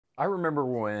I remember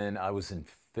when I was in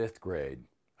 5th grade,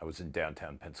 I was in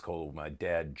downtown Pensacola with my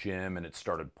dad, Jim, and it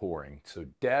started pouring. So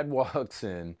Dad walks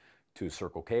in to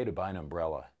Circle K to buy an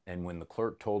umbrella. And when the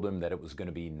clerk told him that it was going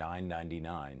to be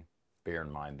 $9.99, bear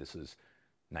in mind this is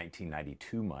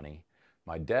 1992 money,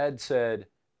 my dad said,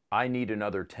 "I need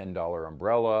another $10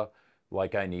 umbrella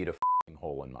like I need a f***ing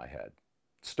hole in my head."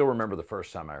 Still remember the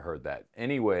first time I heard that.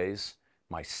 Anyways,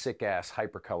 my sick-ass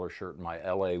hypercolor shirt and my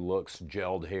LA looks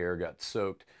gelled hair got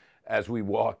soaked as we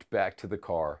walked back to the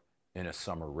car in a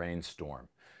summer rainstorm.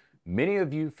 Many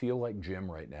of you feel like Jim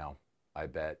right now. I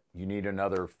bet you need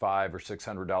another $500 or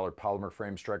 $600 polymer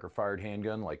frame striker fired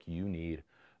handgun like you need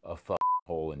a f***ing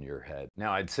hole in your head.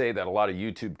 Now, I'd say that a lot of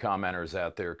YouTube commenters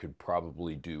out there could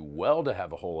probably do well to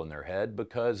have a hole in their head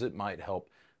because it might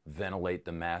help ventilate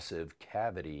the massive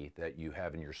cavity that you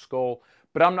have in your skull.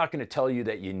 But I'm not going to tell you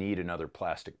that you need another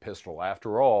plastic pistol.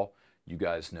 After all, you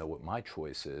guys know what my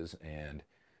choice is, and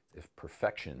if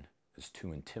perfection is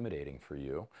too intimidating for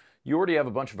you, you already have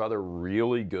a bunch of other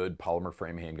really good polymer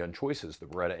frame handgun choices. The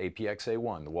Beretta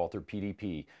APX-A1, the Walther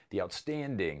PDP, the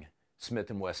outstanding Smith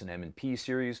 & Wesson M&P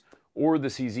series, or the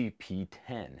SIG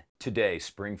P320. Today,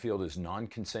 Springfield is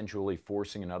non-consensually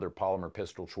forcing another polymer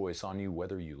pistol choice on you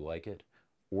whether you like it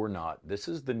or not. This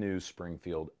is the new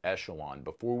Springfield Echelon.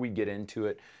 Before we get into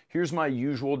it, here's my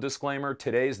usual disclaimer.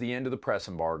 Today's the end of the press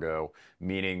embargo,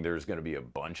 meaning there's going to be a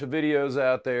bunch of videos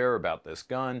out there about this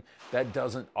gun. That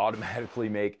doesn't automatically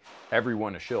make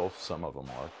everyone a shill. Some of them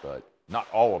are, but not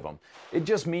all of them. It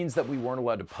just means that we weren't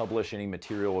allowed to publish any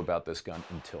material about this gun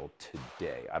until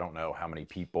today. I don't know how many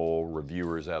people,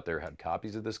 reviewers out there had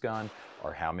copies of this gun,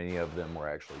 or how many of them were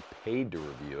actually paid to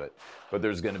review it, but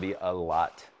there's going to be a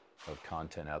lot of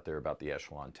content out there about the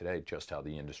Echelon today, just how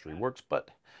the industry works,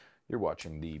 but you're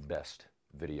watching the best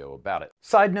video about it.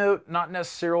 Side note, not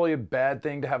necessarily a bad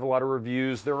thing to have a lot of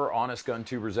reviews. There are honest gun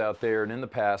tubers out there, and in the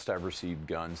past I've received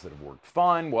guns that have worked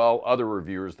fine, while other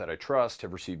reviewers that I trust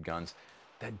have received guns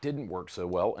that didn't work so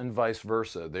well, and vice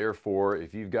versa. Therefore,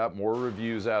 if you've got more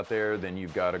reviews out there, then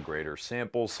you've got a greater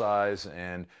sample size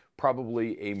and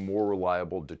probably a more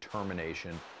reliable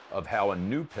determination of how a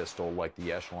new pistol like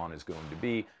the Echelon is going to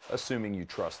be, assuming you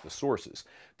trust the sources.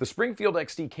 The Springfield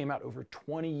XD came out over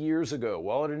 20 years ago.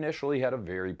 While it initially had a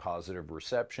very positive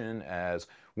reception as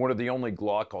one of the only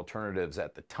Glock alternatives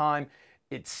at the time,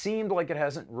 it seemed like it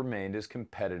hasn't remained as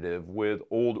competitive with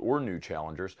old or new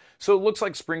challengers, so it looks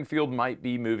like Springfield might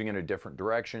be moving in a different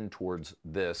direction towards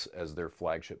this as their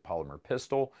flagship polymer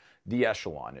pistol, the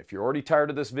Echelon. If you're already tired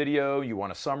of this video, you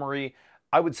want a summary,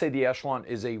 I would say the Echelon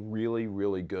is a really,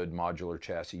 really good modular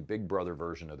chassis, big brother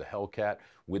version of the Hellcat,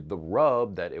 with the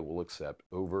rub that it will accept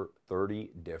over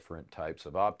 30 different types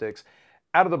of optics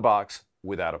out of the box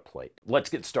without a plate. Let's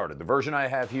get started. The version I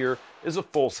have here is a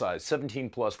full-size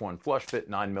 17+1 flush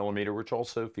fit 9mm, which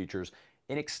also features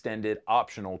an extended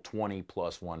optional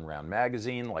 20+1 round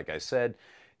magazine. Like I said,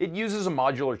 it uses a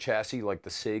modular chassis like the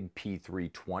SIG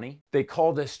P320. They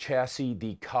call this chassis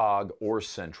the COG, or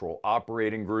Central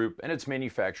Operating Group, and it's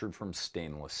manufactured from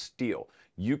stainless steel.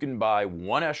 You can buy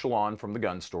one Echelon from the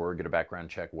gun store, get a background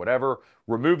check, whatever,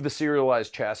 remove the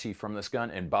serialized chassis from this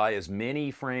gun, and buy as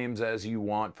many frames as you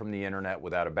want from the internet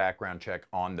without a background check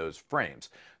on those frames.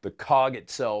 The COG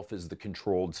itself is the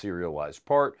controlled serialized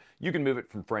part. You can move it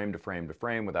from frame to frame to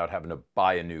frame without having to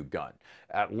buy a new gun.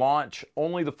 At launch,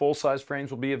 only the full-size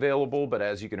frames will be available, but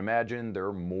as you can imagine, there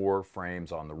are more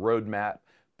frames on the roadmap,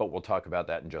 but we'll talk about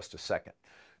that in just a second.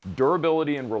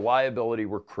 Durability and reliability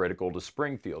were critical to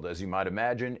Springfield. As you might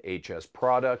imagine, HS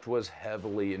Product was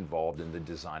heavily involved in the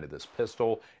design of this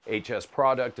pistol. HS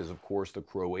Product is, of course, the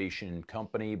Croatian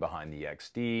company behind the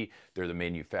XD. They're the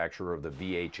manufacturer of the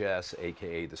VHS,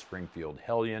 aka the Springfield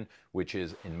Hellion, which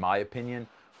is, in my opinion,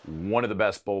 one of the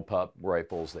best bullpup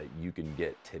rifles that you can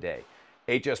get today.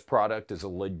 HS Product is a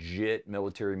legit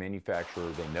military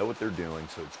manufacturer. They know what they're doing,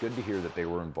 so it's good to hear that they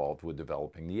were involved with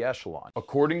developing the Echelon.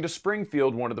 According to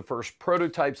Springfield, one of the first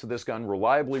prototypes of this gun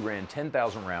reliably ran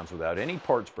 10,000 rounds without any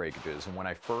parts breakages, and when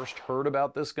I first heard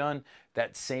about this gun,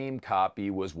 that same copy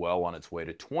was well on its way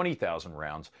to 20,000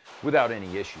 rounds without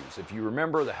any issues. If you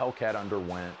remember, the Hellcat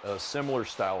underwent a similar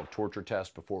style of torture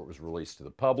test before it was released to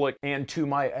the public, and to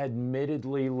my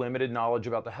admittedly limited knowledge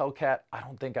about the Hellcat, I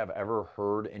don't think I've ever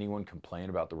heard anyone complain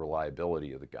about the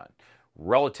reliability of the gun.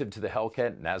 Relative to the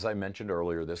Hellcat, and as I mentioned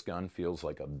earlier, this gun feels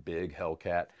like a big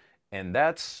Hellcat, and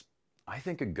that's, I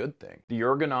think, a good thing. The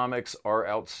ergonomics are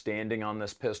outstanding on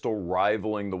this pistol,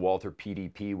 rivaling the Walther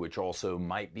PDP, which also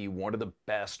might be one of the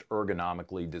best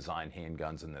ergonomically designed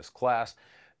handguns in this class.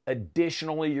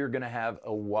 Additionally, you're going to have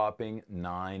a whopping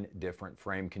 9 different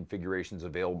frame configurations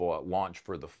available at launch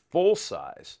for the full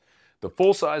size. The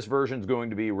full-size version is going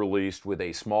to be released with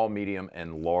a small, medium,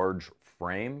 and large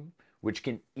frame, which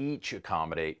can each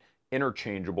accommodate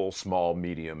interchangeable small,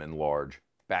 medium, and large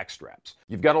back straps.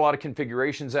 You've got a lot of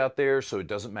configurations out there, so it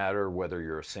doesn't matter whether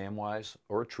you're a Samwise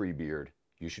or a Treebeard.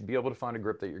 You should be able to find a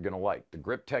grip that you're going to like. The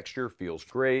grip texture feels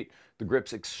great. The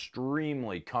grip's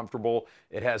extremely comfortable.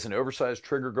 It has an oversized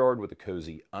trigger guard with a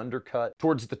cozy undercut.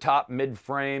 Towards the top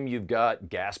mid-frame, you've got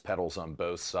gas pedals on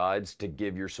both sides to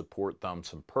give your support thumb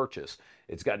some purchase.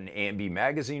 It's got an ambi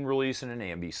magazine release and an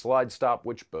ambi slide stop,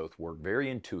 which both work very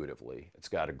intuitively. It's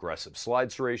got aggressive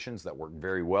slide serrations that work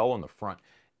very well on the front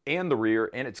and the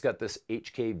rear, and it's got this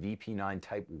HK VP9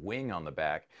 type wing on the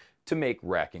back to make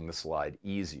racking the slide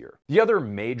easier. The other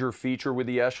major feature with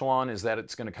the Echelon is that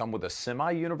it's going to come with a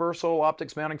semi-universal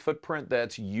optics mounting footprint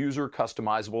that's user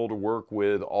customizable to work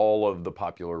with all of the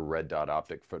popular red dot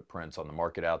optic footprints on the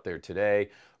market out there today.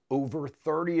 Over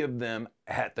 30 of them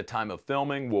at the time of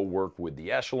filming will work with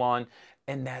the Echelon,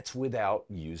 and that's without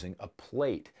using a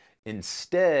plate.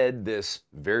 Instead, this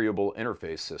variable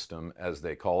interface system, as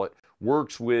they call it,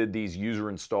 works with these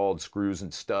user-installed screws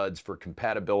and studs for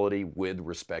compatibility with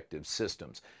respective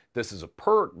systems. This is a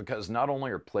perk because not only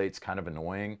are plates kind of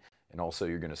annoying, and also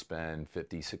you're going to spend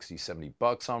 50, 60, 70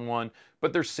 bucks on one,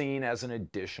 but they're seen as an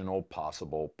additional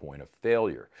possible point of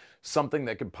failure, something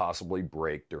that could possibly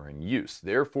break during use.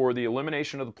 Therefore, the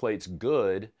elimination of the plate's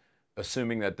good,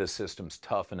 assuming that this system's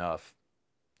tough enough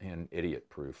and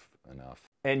idiot-proof enough.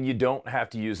 And you don't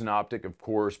have to use an optic, of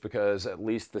course, because at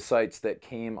least the sights that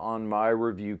came on my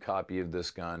review copy of this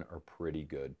gun are pretty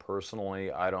good.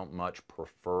 Personally, I don't much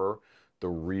prefer the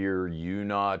rear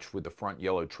U-notch with the front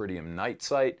yellow tritium night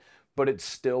sight, but it's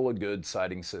still a good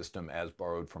sighting system as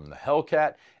borrowed from the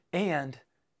Hellcat, and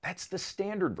that's the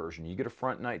standard version. You get a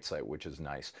front night sight, which is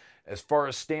nice. As far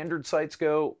as standard sights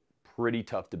go, pretty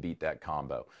tough to beat that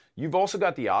combo. You've also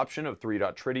got the option of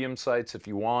 3-dot tritium sights if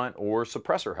you want, or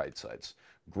suppressor height sights.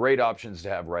 Great options to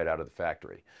have right out of the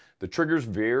factory. The trigger's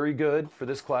very good for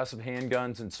this class of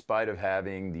handguns in spite of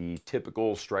having the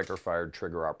typical striker-fired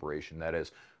trigger operation. That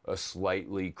is a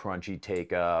slightly crunchy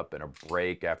take-up and a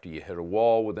break after you hit a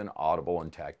wall with an audible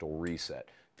and tactile reset.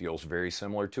 Feels very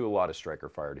similar to a lot of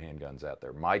striker-fired handguns out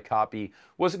there. My copy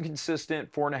was a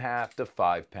consistent 4.5 to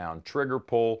 5 pound trigger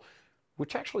pull,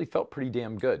 which actually felt pretty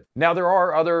damn good. Now, there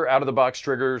are other out-of-the-box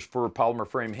triggers for polymer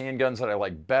frame handguns that I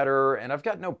like better, and I've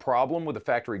got no problem with the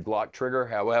factory Glock trigger.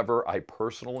 However, I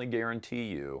personally guarantee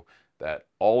you that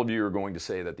all of you are going to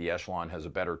say that the Echelon has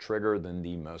a better trigger than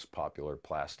the most popular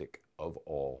plastic of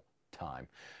all time.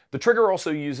 The trigger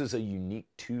also uses a unique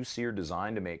two-sear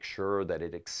design to make sure that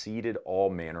it exceeded all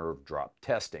manner of drop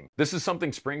testing. This is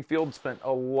something Springfield spent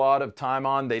a lot of time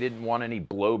on. They didn't want any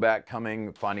blowback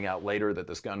coming, finding out later that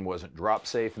this gun wasn't drop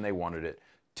safe, and they wanted it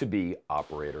to be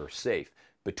operator safe.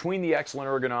 Between the excellent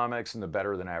ergonomics and the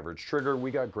better than average trigger, we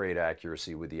got great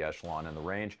accuracy with the Echelon in the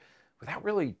range without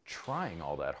really trying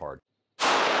all that hard.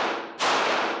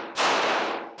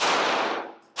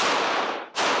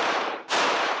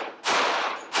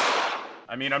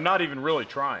 I mean, I'm not even really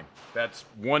trying. That's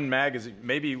one magazine,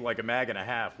 maybe like a mag and a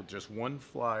half with just one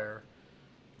flyer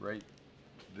right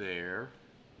there.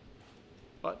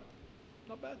 But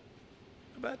not bad,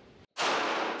 not bad.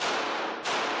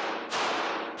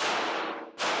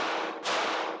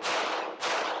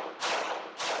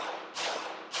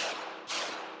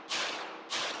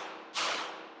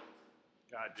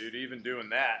 God, dude, even doing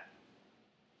that.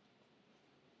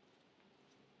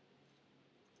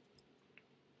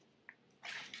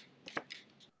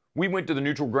 We went to the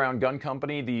Neutral Ground Gun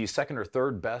Company, the second or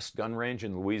third best gun range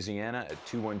in Louisiana at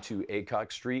 212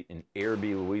 Aycock Street in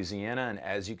Airby, Louisiana. And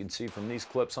as you can see from these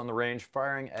clips on the range,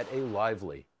 firing at a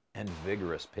lively and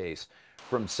vigorous pace.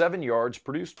 From 7 yards,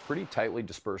 produced pretty tightly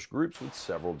dispersed groups with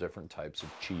several different types of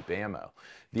cheap ammo.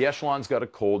 The Echelon's got a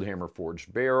cold hammer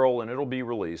forged barrel, and it'll be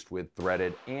released with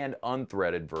threaded and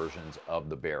unthreaded versions of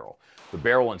the barrel. The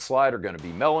barrel and slide are going to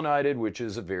be melanited, which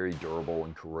is a very durable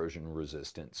and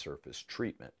corrosion-resistant surface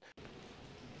treatment.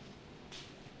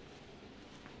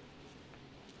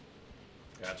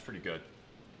 Yeah, that's pretty good.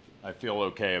 I feel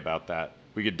okay about that.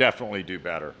 We could definitely do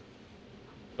better,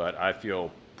 but I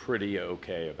feel pretty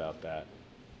okay about that.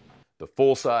 The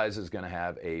full size is going to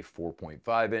have a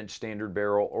 4.5 inch standard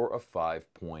barrel or a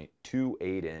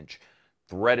 5.28 inch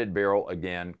threaded barrel,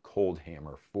 again, cold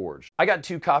hammer forged. I got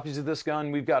 2 copies of this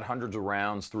gun. We've got hundreds of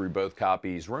rounds through both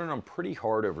copies, running them pretty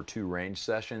hard over 2 range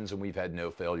sessions, and we've had no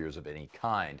failures of any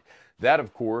kind. That,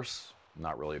 of course,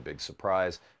 not really a big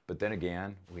surprise, but then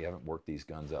again, we haven't worked these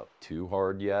guns out too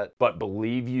hard yet. But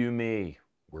believe you me,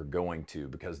 We're going to,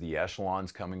 because the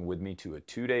Echelon's coming with me to a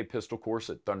 2-day pistol course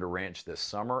at Thunder Ranch this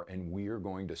summer, and we are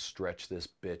going to stretch this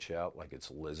bitch out like it's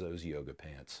Lizzo's yoga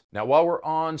pants. Now, while we're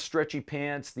on stretchy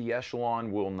pants, the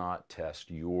Echelon will not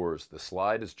test yours. The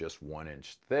slide is just 1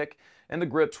 inch thick, and the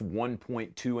grip's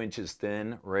 1.2 inches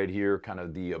thin right here, kind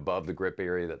of the above the grip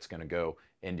area that's going to go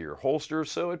into your holster,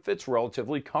 so it fits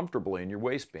relatively comfortably in your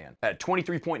waistband. At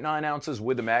 23.9 ounces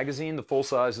with the magazine, the full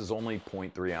size is only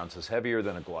 0.3 ounces heavier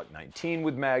than a Glock 19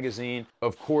 with magazine.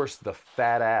 Of course, the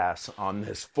fat ass on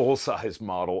this full-size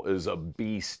model is a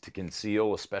beast to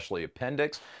conceal, especially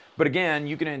appendix. But again,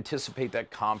 you can anticipate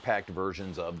that compact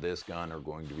versions of this gun are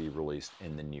going to be released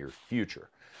in the near future.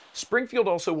 Springfield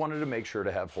also wanted to make sure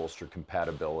to have holster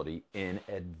compatibility in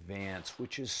advance,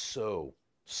 which is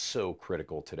so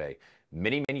critical today.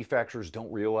 Many manufacturers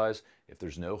don't realize if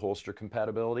there's no holster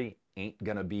compatibility, ain't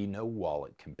gonna be no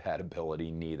wallet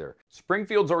compatibility neither.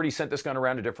 Springfield's already sent this gun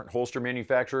around to different holster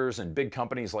manufacturers, and big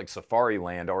companies like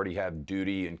Safariland already have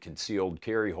duty and concealed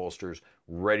carry holsters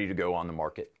ready to go on the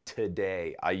market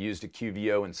today. I used a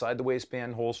QVO inside the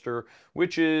waistband holster,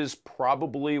 which is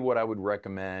probably what I would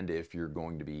recommend if you're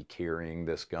going to be carrying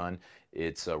this gun.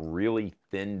 It's a really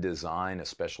thin design,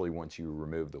 especially once you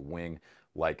remove the wing,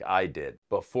 like I did.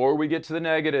 Before we get to the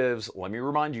negatives, let me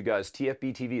remind you guys,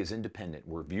 TFBTV is independent.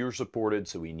 We're viewer supported,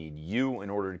 so we need you in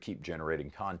order to keep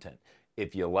generating content.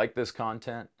 If you like this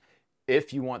content,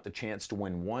 if you want the chance to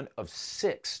win one of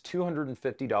 6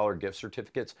 $250 gift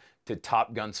certificates to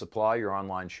Top Gun Supply, your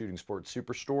online shooting sports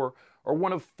superstore, or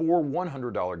one of 4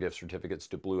 $100 gift certificates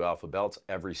to Blue Alpha Belts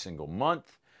every single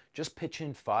month, just pitch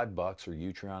in $5 or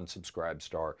Utreon Subscribe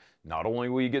Star. Not only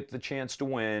will you get the chance to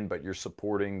win, but you're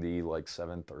supporting the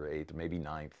 7th or 8th, maybe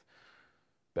 9th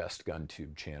best gun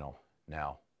tube channel.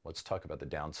 Now, let's talk about the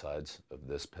downsides of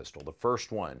this pistol. The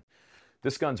first one,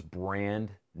 this gun's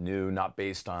brand new, not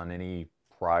based on any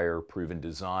prior proven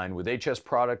design. With HS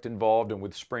product involved and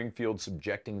with Springfield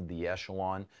subjecting the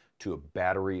Echelon to a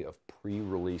battery of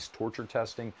pre-release torture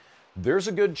testing, there's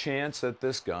a good chance that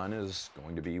this gun is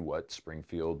going to be what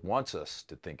Springfield wants us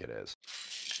to think it is.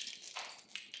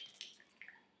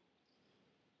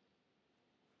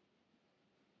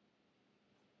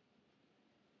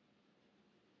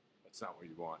 That's not what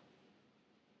you want.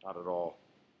 Not at all.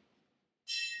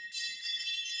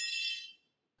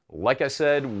 Like I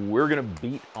said, we're gonna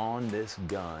beat on this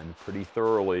gun pretty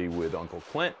thoroughly with Uncle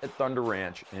Clint at Thunder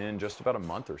Ranch in just about a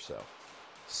month or so.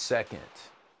 Second,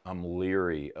 I'm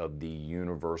leery of the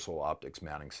universal optics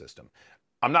mounting system.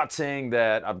 I'm not saying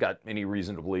that I've got any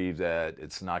reason to believe that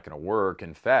it's not going to work.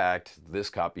 In fact, this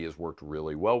copy has worked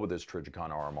really well with its Trijicon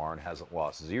RMR and hasn't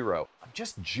lost zero. I'm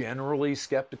just generally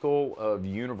skeptical of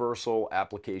universal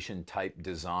application type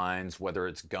designs, whether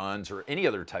it's guns or any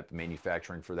other type of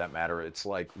manufacturing for that matter. It's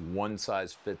like one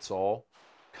size fits all.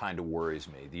 Kind of worries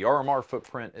me. The RMR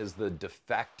footprint is the de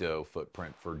facto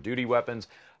footprint for duty weapons.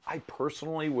 I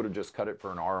personally would have just cut it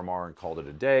for an RMR and called it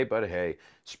a day, but hey,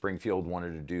 Springfield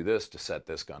wanted to do this to set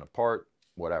this gun apart,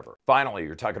 whatever. Finally,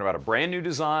 you're talking about a brand new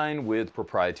design with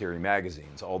proprietary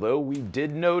magazines, although we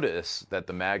did notice that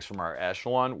the mags from our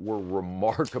Echelon were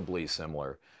remarkably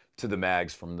similar to the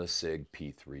mags from the SIG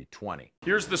P320.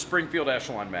 Here's the Springfield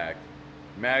Echelon mag.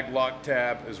 Mag lock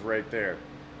tab is right there.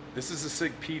 This is a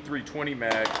SIG P320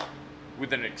 mag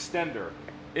with an extender.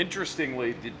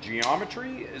 Interestingly, the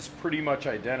geometry is pretty much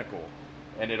identical,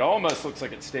 and it almost looks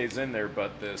like it stays in there,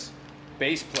 but this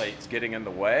base plate's getting in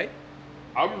the way.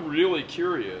 I'm really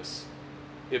curious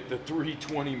if the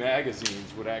 320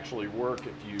 magazines would actually work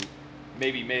if you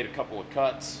maybe made a couple of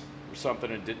cuts or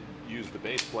something and didn't use the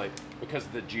base plate, because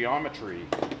the geometry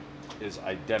is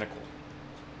identical.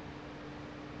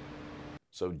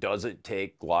 So does it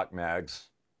take Glock mags?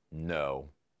 No,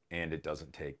 and it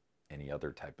doesn't take any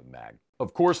other type of mag.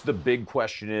 Of course, the big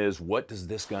question is, what does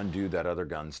this gun do that other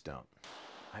guns don't?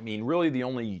 I mean, really the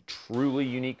only truly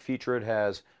unique feature it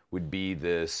has would be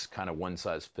this kind of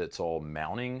one-size-fits-all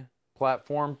mounting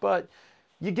platform, but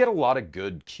you get a lot of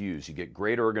good cues. You get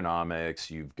great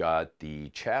ergonomics, you've got the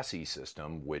chassis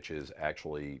system, which is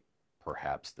actually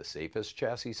perhaps the safest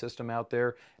chassis system out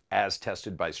there, as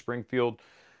tested by Springfield.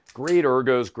 Great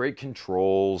ergos, great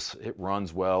controls, it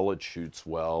runs well, it shoots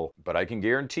well, but I can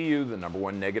guarantee you the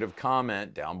 #1 negative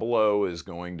comment down below is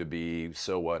going to be,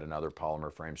 so what, another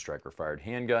polymer frame striker fired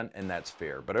handgun, and that's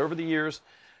fair. But over the years,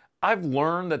 I've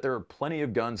learned that there are plenty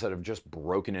of guns that have just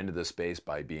broken into this space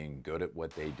by being good at what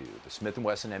they do. The Smith &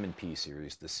 Wesson M&P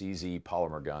series, the CZ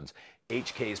polymer guns,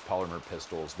 HK's polymer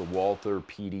pistols, the Walther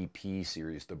PDP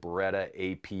series, the Beretta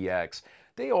APX,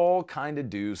 they all kind of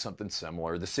do something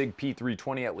similar. The SIG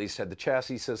P320 at least had the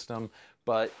chassis system,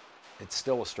 but it's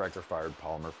still a striker-fired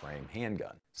polymer frame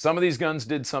handgun. Some of these guns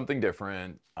did something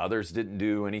different, others didn't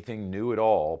do anything new at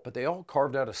all, but they all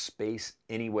carved out a space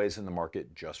anyways in the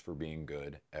market just for being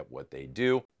good at what they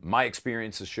do. My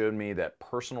experience has showed me that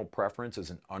personal preference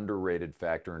is an underrated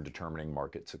factor in determining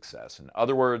market success. In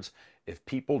other words, if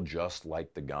people just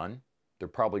like the gun, they're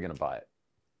probably going to buy it.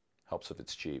 Helps if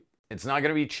it's cheap. It's not going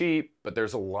to be cheap, but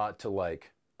there's a lot to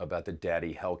like about the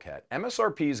Daddy Hellcat.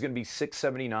 MSRP is going to be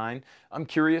 $679. I'm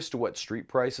curious to what street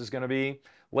price is going to be.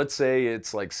 Let's say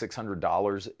it's like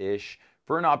 $600-ish.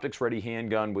 For an optics-ready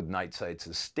handgun with night sights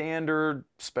as standard,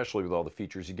 especially with all the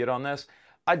features you get on this,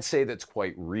 I'd say that's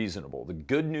quite reasonable. The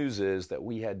good news is that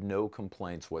we had no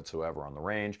complaints whatsoever on the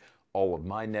range. All of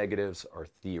my negatives are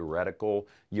theoretical.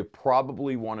 You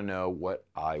probably want to know what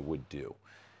I would do.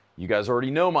 You guys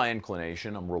already know my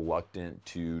inclination. I'm reluctant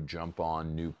to jump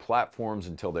on new platforms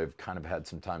until they've kind of had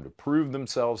some time to prove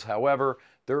themselves. However,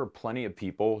 there are plenty of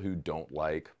people who don't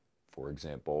like, for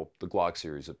example, the Glock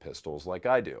series of pistols like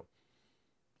I do.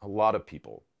 A lot of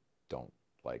people don't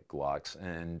like Glocks,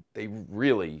 and they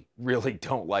really, really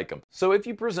don't like them. So if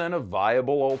you present a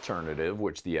viable alternative,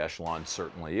 which the Echelon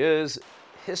certainly is,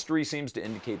 history seems to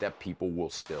indicate that people will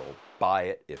still buy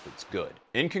it if it's good.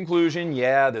 In conclusion,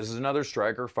 yeah, this is another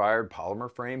striker-fired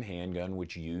polymer frame handgun,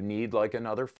 which you need like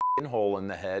another f***ing hole in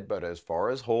the head, but as far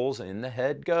as holes in the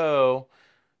head go,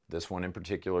 this one in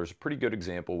particular is a pretty good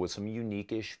example with some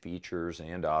unique-ish features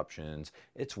and options.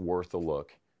 It's worth a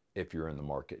look if you're in the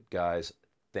market. Guys,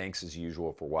 thanks as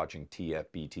usual for watching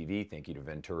TFBTV. Thank you to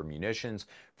Ventura Munitions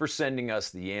for sending us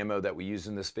the ammo that we use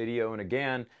in this video. And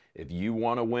again, if you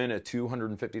want to win a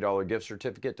 $250 gift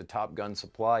certificate to Top Gun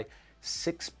Supply,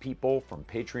 6 people from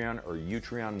Patreon or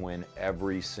Utreon win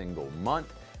every single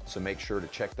month. So make sure to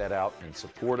check that out and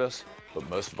support us. But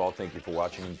most of all, thank you for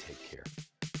watching and take care.